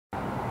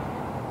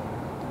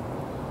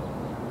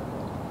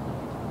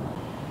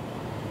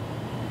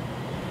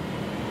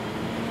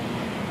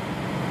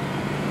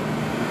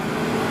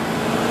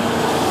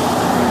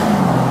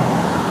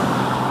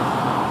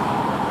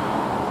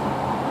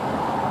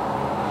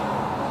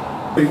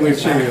Big Wave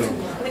Cheerio.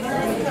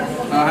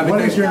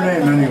 What is your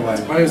name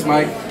anyway? My name is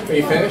Mike. Are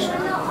you finished?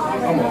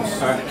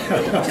 Almost.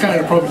 It's kind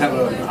of appropriate to have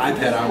an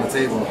iPad on the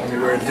table. I mean,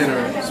 we're at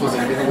dinner, supposed to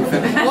have everything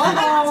finished. This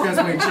guy's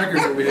playing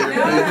checkers over here. Are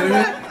you kidding me?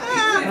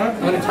 I'm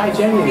going to tie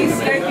Jenny.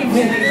 Just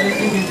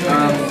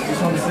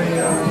want to say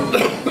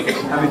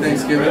happy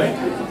Thanksgiving.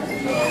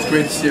 It's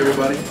great to see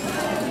everybody.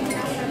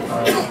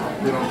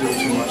 We don't do it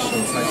too much, so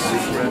it's nice to see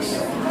Chris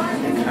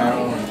and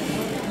Carol and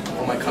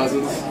all my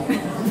cousins.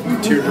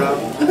 Teardrop.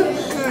 You know?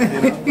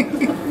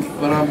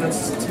 But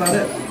that's about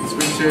it. It's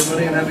great to see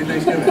everybody and happy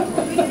Thanksgiving.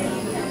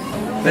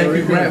 Thank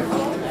you, Grant.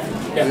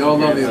 We all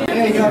love you.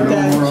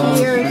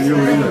 Cheers.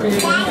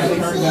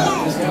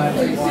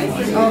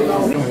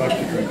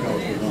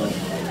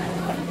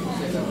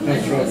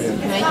 Thanks,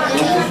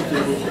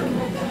 Robbie.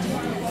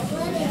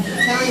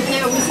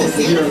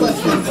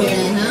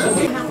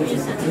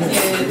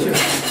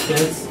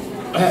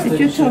 Did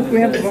you tell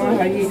Grandpa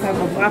how you have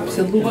an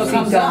absolute doll?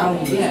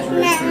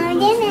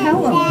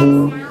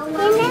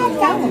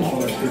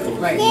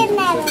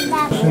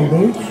 Some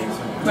boots?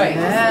 Right.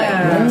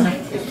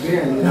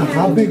 Now,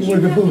 how big were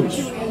the boots?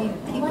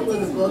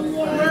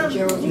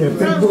 Yeah,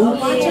 big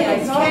boots?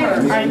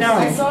 I know.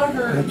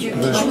 That's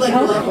good.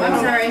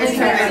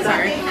 I'm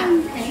sorry.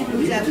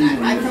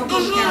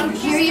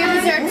 Here are your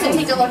desserts to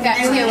take a look at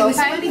too,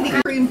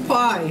 okay? Cream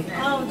pie.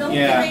 Oh, don't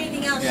give her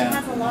anything else. She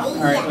has a lot. All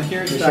right, well,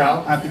 here's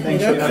happy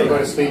Thanksgiving. I'm going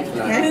to sleep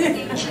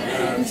tonight.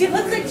 She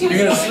looks like she was.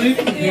 You're going to sleep?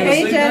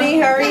 Hey, Jenny,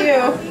 how are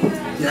you? I'm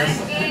good.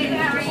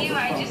 How are you?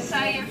 I just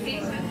saw your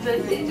Facebook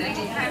message. I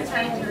didn't have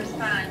time to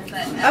respond,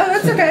 but Oh,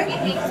 that's okay.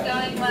 everything's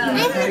going well. I'm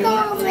gonna go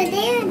over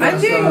there. I'm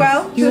doing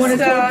well. You want to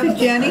Just, talk to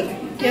Jenny?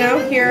 you know,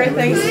 here at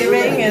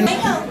Thanksgiving and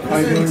How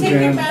you doing,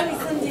 Jan? How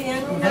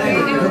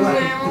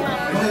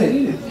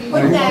you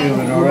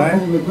feeling, all right?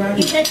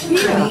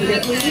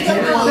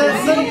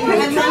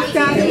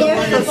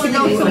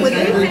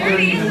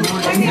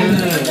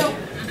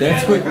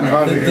 That's what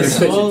that's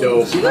such a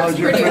dope.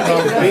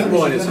 The big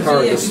one is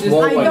hard, the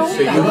small one, so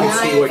you can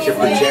see what you're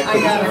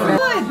projecting.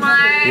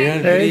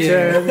 Hey,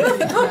 Jen.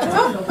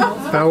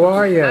 How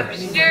are you? I'm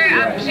sure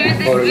the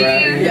video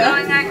is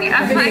going on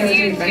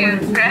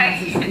YouTube, right?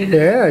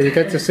 Yeah, you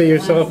get to see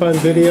yourself on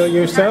video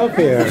yourself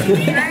here. I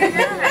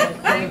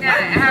know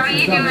it. How are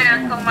you doing,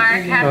 Uncle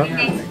Mark? Happy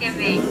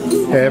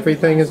Thanksgiving.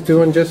 Everything is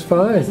doing just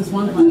fine.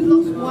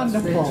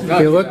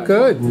 wonderful. You look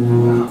good.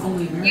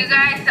 You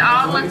guys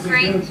all look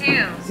great too.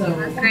 You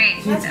look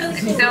great. So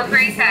it's so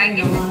great that I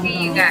get to see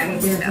you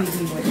guys.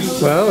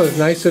 So. Well, it's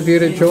nice of you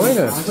to join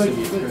us. Thank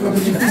you. Did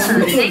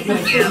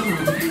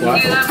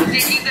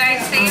you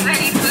guys save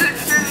any food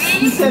for me?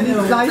 He said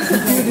it's nice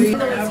of you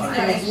to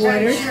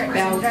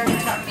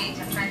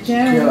I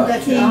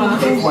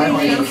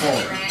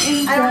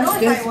don't know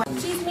if I want.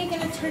 She's making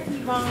a turkey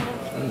bomb.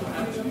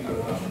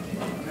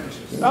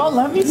 Oh,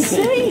 let me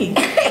see.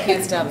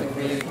 Can't stop the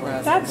creative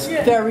process. That's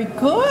very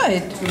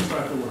good.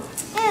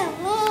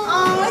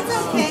 Oh, it's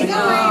okay.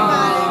 Don't worry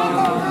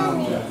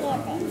about it.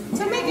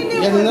 So make a new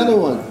Get one. another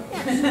one.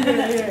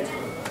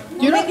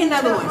 You make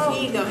another one.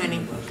 Here you go,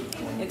 honey.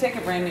 You take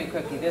a brand new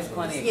cookie. There's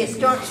plenty of Yeah, cookies.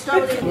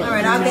 start with it. All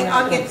right,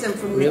 I'll get some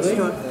from next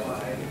door.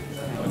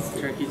 What's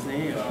the turkey's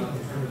name?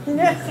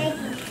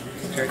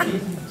 Turkey?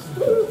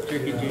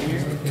 Turkey Junior?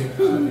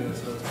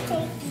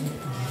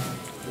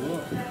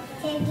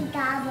 Turkey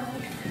gobble.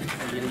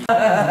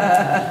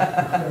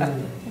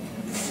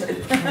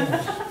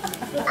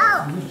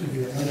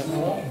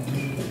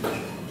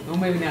 Oh,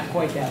 maybe not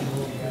quite that.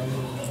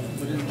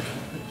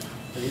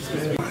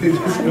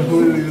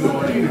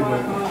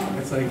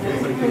 It's like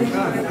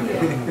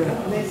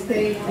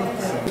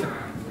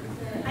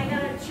I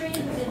got a tree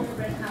in the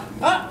red house.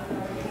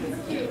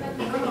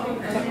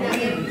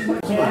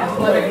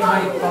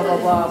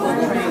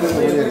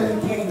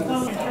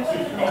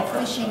 A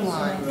fishing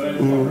line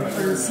from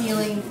the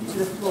ceiling to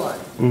the floor.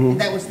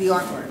 That was the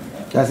artwork.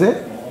 That's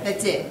it?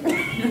 That's it.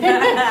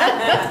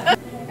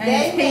 And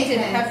it's painted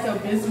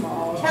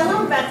Pepto-Bismol. Tell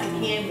them about the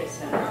canvas,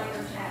 huh?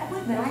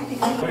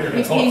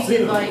 He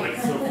painted like,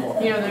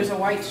 you know, there's a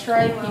white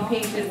stripe. He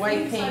painted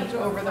white paint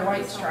over the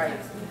white stripe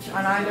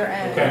on either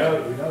end.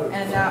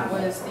 And that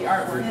was the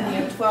artwork. And he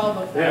had 12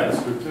 of them. yeah,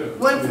 that's good too.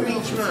 One for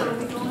each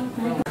room.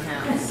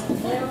 House.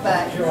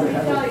 But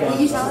we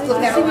used to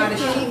look at a lot of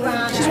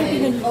sheetrock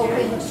and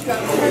open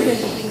structures and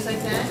things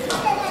like that.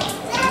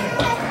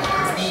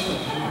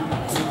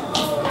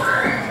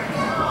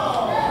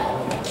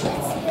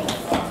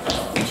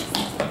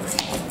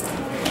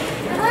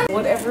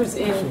 Whatever's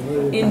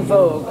in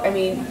vogue. I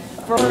mean,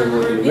 for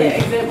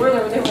yeah, exactly. We're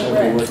like and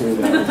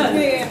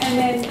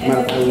then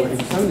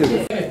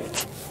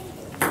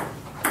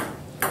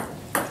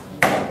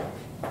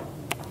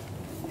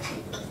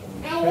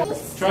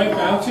Try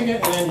bouncing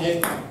it and then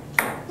hit.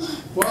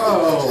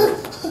 Whoa!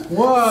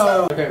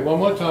 Whoa! Okay, one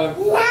more time.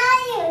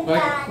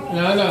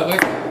 No,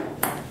 like.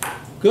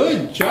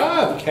 Good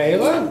job,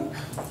 Kayla.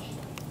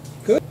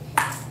 Good.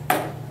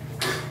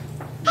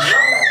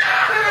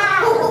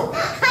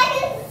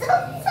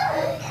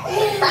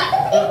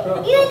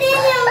 You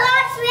didn't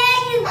watch where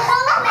you're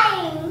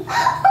going.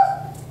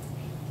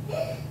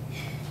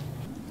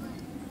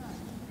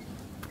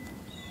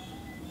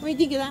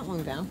 do you think of that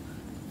one, Val?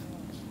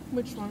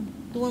 Which one?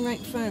 The one right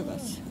in front of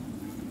us.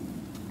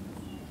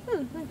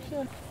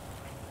 Actually.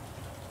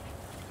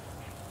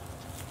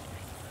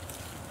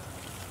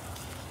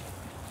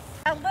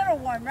 A little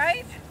one,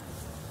 right?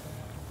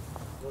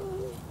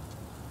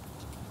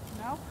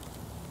 No?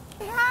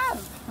 We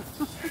have.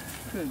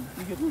 Good.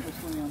 You get the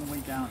first one on the way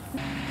down.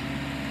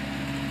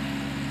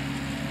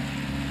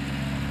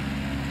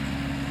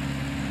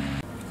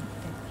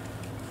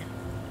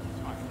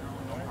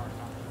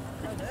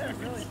 Oh, they're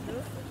really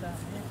beautiful down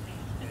here.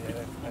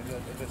 Yeah,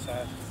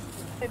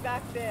 They're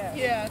back there.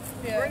 Yeah,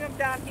 yeah. Bring them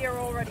down here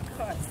already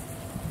cut.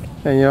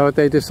 And you know what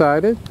they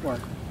decided? What?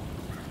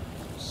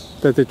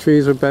 That the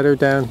trees are better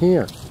down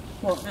here.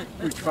 Well,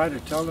 we try to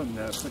tell them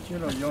that, but you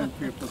know, young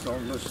people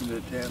don't listen to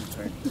the damn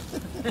thing.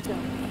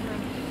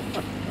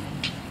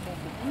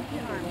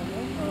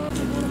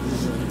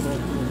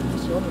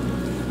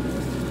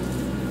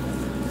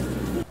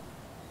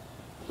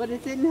 But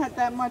it didn't have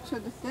that much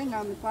of the thing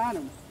on the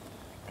bottom.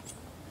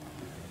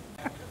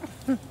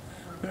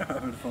 We're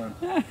having fun.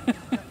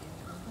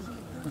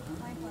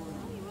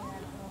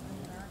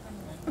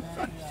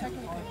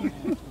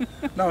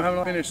 No, we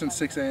haven't finished since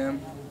 6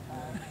 a.m.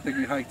 I think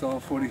we hiked all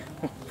 40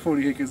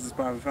 acres of this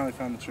spot. We finally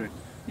found the tree.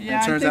 Yeah,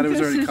 and it turns out it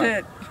was already cut.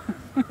 It.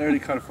 They already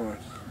cut it for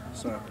us.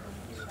 So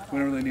we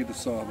don't really need the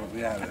saw, but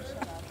we have it.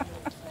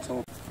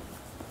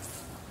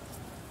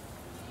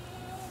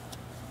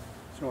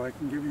 So I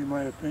can give you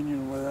my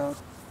opinion without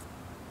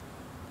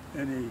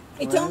any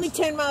It's only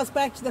 10 miles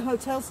back to the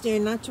hotel,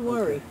 Stan, not to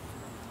worry. Okay.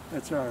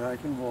 That's all right, I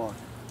can walk.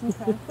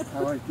 Okay. I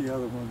like the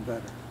other one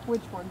better.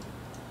 Which one?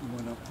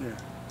 The one up there.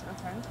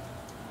 Okay.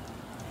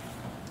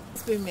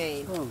 It's been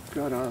made. Oh,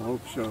 God, I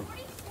hope so.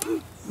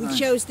 We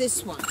chose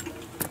this one.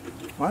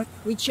 What?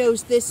 We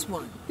chose this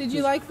one. Did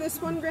you like this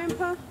one,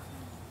 Grandpa?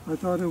 I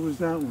thought it was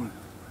that one.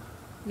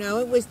 No,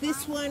 it was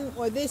this one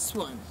or this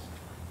one.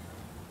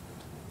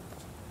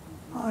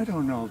 I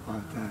don't know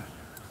about that.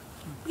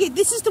 Yeah,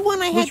 this is the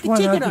one I had Which the one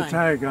ticket had the on.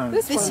 tag on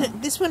it?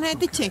 This one had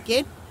the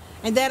ticket,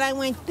 and then I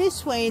went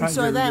this way and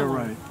saw you're, that you're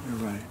one. right, you're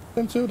right.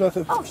 Them too,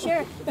 nothing. Oh,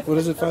 sure. What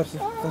is it, 5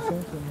 cents?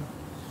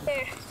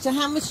 There. So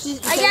how much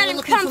is I that got one him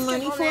looking for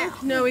money comfortable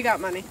for? now. No, we got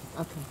money.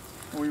 Okay.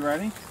 Are we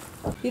ready?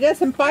 He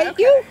doesn't bite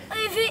you?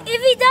 If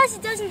he does,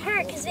 it doesn't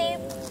hurt because they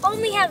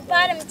only have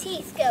bottom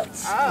teeth,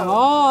 goats.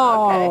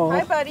 Oh. Okay.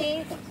 Hi,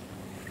 buddy.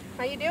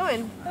 How you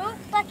doing? Oh,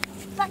 Bucky.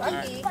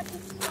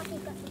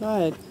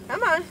 Good.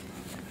 Come on.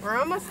 We're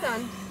almost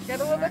done. Get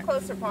a little bit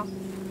closer, Paul.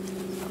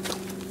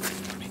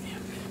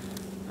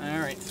 All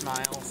right,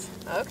 smiles.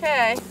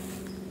 Okay.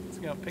 Let's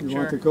go. Picture. You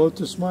want the goat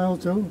to smile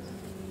too?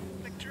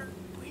 Picture,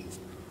 please.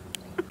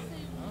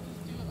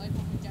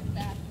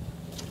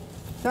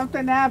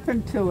 Something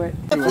happened to it.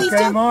 But please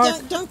okay,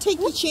 Mark? don't take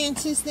your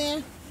chances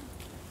there.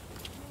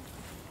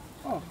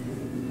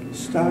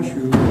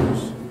 Stashu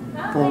is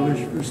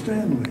Polish for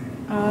Stanley.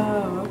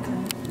 Oh, okay.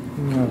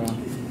 Yeah.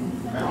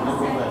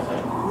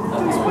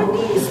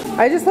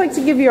 I just like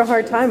to give you a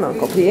hard time,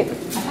 Uncle Pete.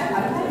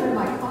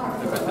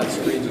 That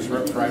screen just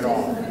ripped right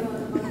off.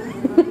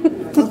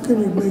 How can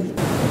you make...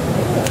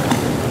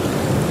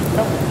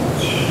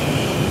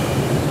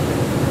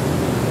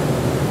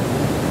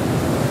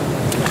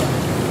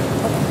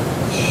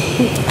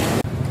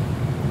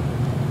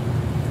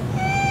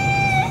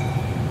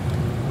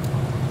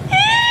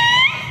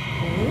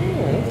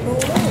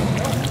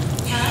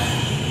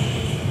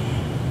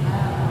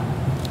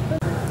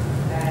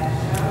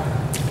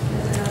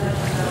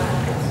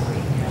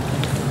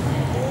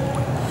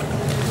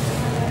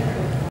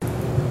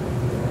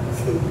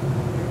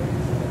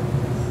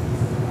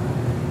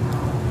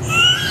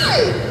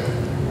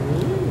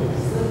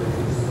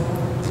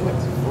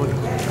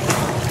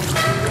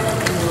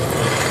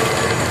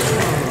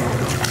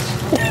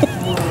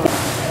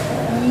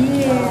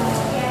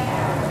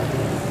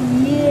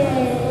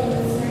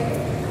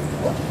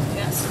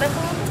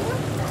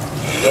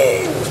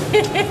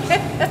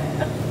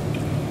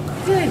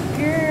 Good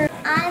girl.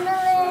 I'm a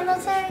little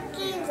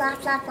turkey. Blah,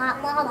 blah, blah,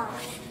 blah, blah.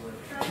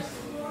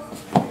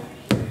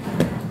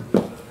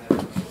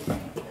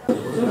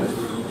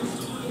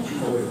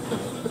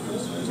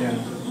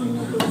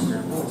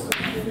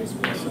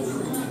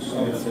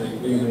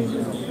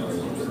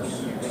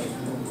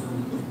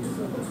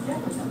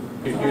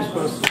 You're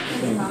supposed to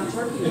sing.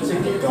 It's a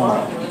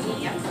dog.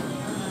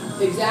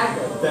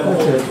 Exactly.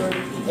 That's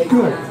it.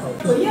 Good.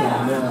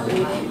 Now,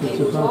 it's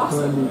about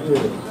time you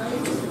did it.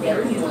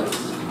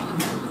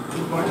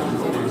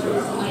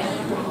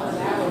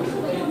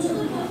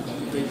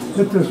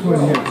 Hit this one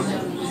here.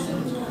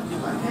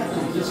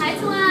 Hi,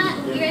 Talat.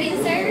 You ready to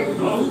serve?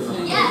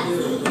 Yes.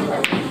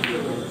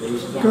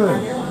 Good.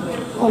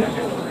 Oh,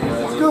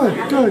 good.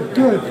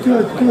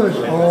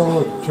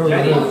 Oh,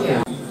 terrific.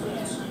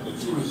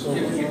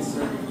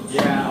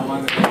 Yeah, I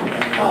want to.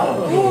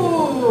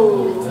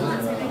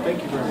 Thank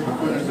you very much.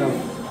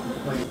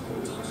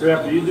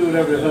 Grandpa, you do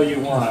whatever the hell you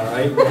want, all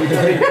right?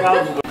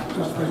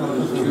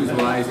 Choose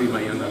wisely,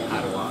 my young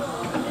Padawan.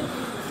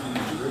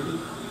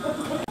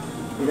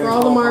 For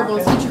all the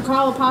marbles. Did you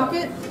call a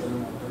pocket?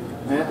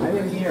 I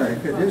didn't hear it.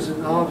 If it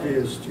isn't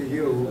obvious to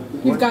you.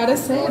 You've got to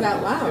say it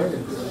out loud.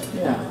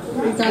 Yeah.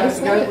 You've got to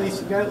say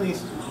it. You got at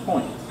least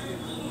point.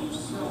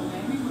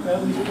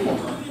 At least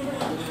point.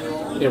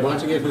 Yeah, why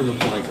don't you give him the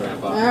point,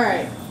 Grandpa? All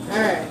right.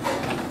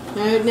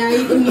 Now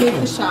you can make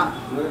the shot.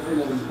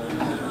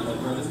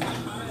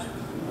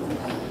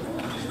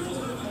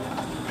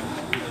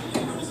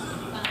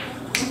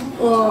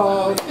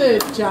 Oh,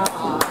 good job.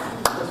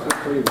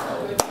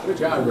 Good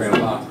job,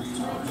 Grandpa.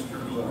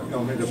 You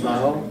want me to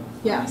bow?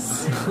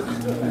 Yes.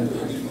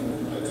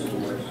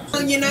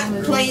 Well, you're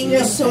not playing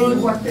this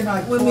song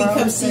when we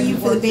come see you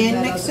for the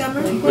band next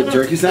summer? With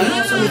turkey song?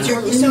 The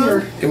turkey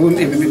song? It would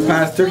be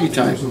past turkey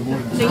time.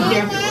 Thank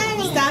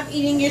you. Stop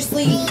eating your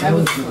sleep.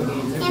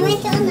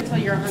 Until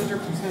you're 100%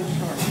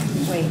 sure.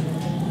 Wait.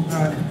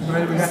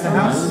 Ready? We got the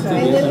house?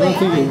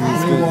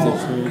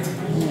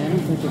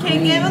 Okay,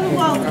 get on the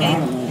wall, okay?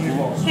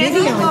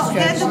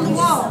 Get on the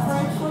wall.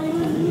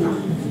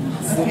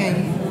 Okay.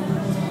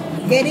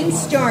 Getting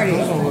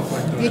started.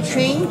 Your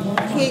train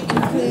kit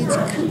includes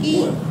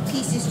cookie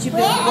pieces to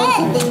build one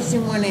caboose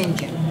and one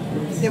engine.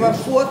 There are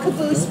 4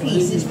 caboose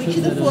pieces. Which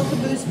are the 4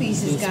 caboose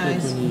pieces,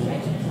 guys?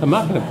 I'm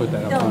not going to put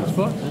that up on his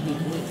foot.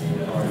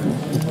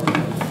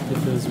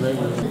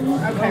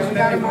 Okay, we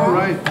got them all. All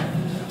right.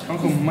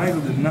 Uncle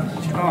Michael did not.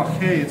 Oh,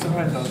 okay, it's all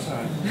right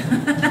outside.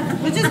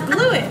 We'll just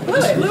glue it.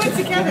 Glue it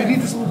together. We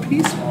need this little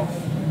piece off.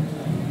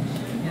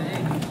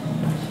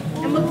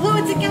 And we'll glue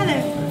it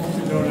together.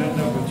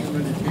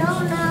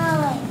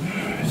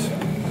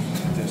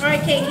 All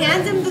right, Kate,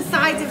 hand him the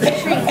sides of the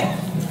tree.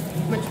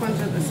 Which ones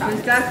are the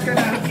sides? That's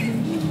gonna.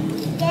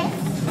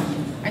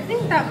 I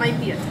think that might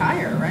be a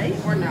tire, right?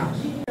 Or no?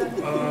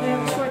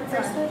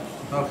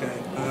 Okay.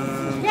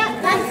 Yeah,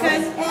 that's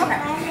good.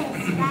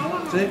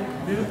 See?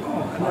 Beautiful. Oh,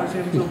 I never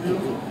seen it so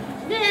beautiful.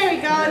 There we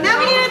go. Now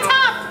we need a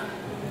top.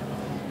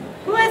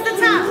 Who has the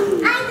top?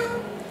 I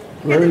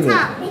do. Get the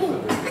top.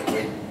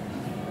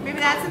 Maybe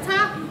that's the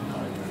top?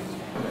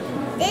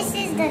 This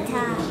is the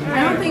top. I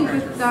don't think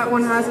that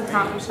one has a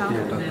top, Michelle. Yeah,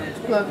 it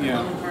does. Look.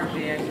 Yeah.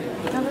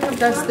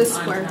 That's this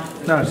square.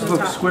 No, just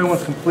look, square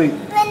one's complete.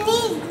 But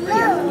these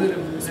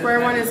blue. Square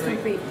one is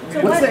complete.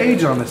 What's the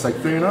age on this? Like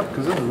 3 and up?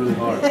 Because this is really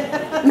hard.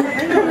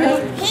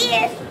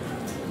 Here.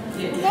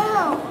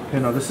 No. Okay,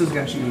 no, this is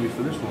actually going to be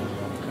for this one.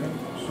 Okay,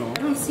 so I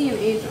don't see an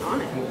age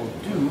on it. what we'll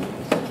do.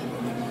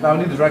 Now we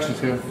need directions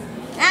here.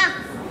 Ah.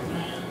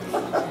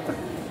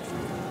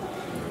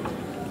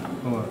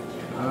 Hold on.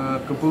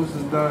 Caboose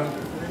is done.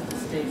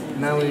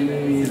 Now we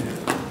need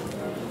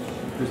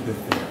this bit.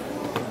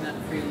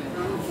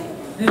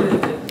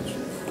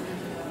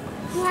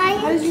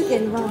 How did you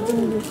get involved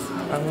in this? I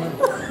don't know.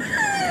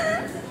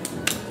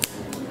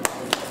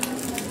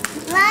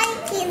 Why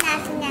are you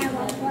laughing at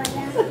me?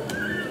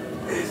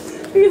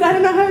 Because I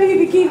don't know how you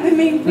can keep the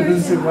main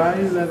person. Why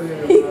are you laughing at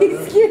me? He's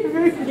scared of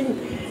me.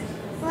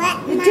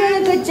 You're doing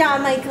a good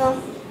job, Michael.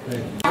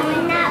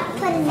 I'm not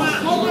putting my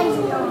hands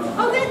on.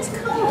 Oh, that's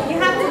cool. You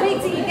have to wait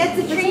till you get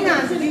the train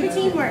on to do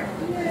teamwork.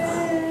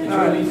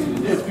 Alright,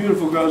 it's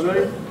beautiful, girls.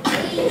 Ready?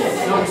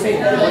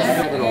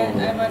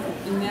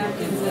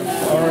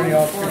 Already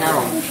off.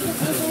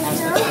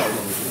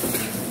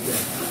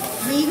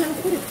 Where are you going to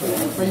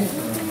put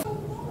it?